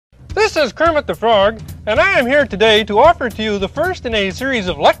This is Kermit the Frog, and I am here today to offer to you the first in a series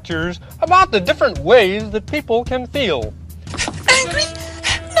of lectures about the different ways that people can feel. Angry?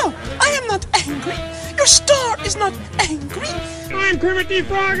 No, I am not angry. Your star is not angry. I'm Kermit the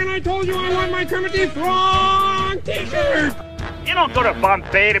Frog, and I told you I want my Kermit the Frog t-shirt. You don't go to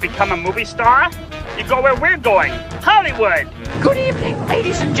Bombay to become a movie star. You go where we're going, Hollywood. Good evening,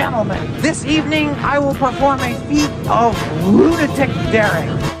 ladies and gentlemen. This evening, I will perform a feat of lunatic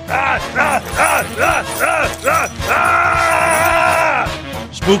daring.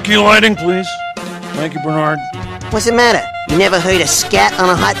 Spooky lighting, please. Thank you, Bernard. What's the matter? You never heard a scat on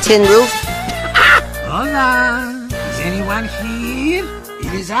a hot tin roof? Hola. Is anyone here?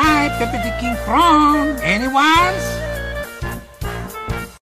 It is I, Pepe the King Frog. Anyone?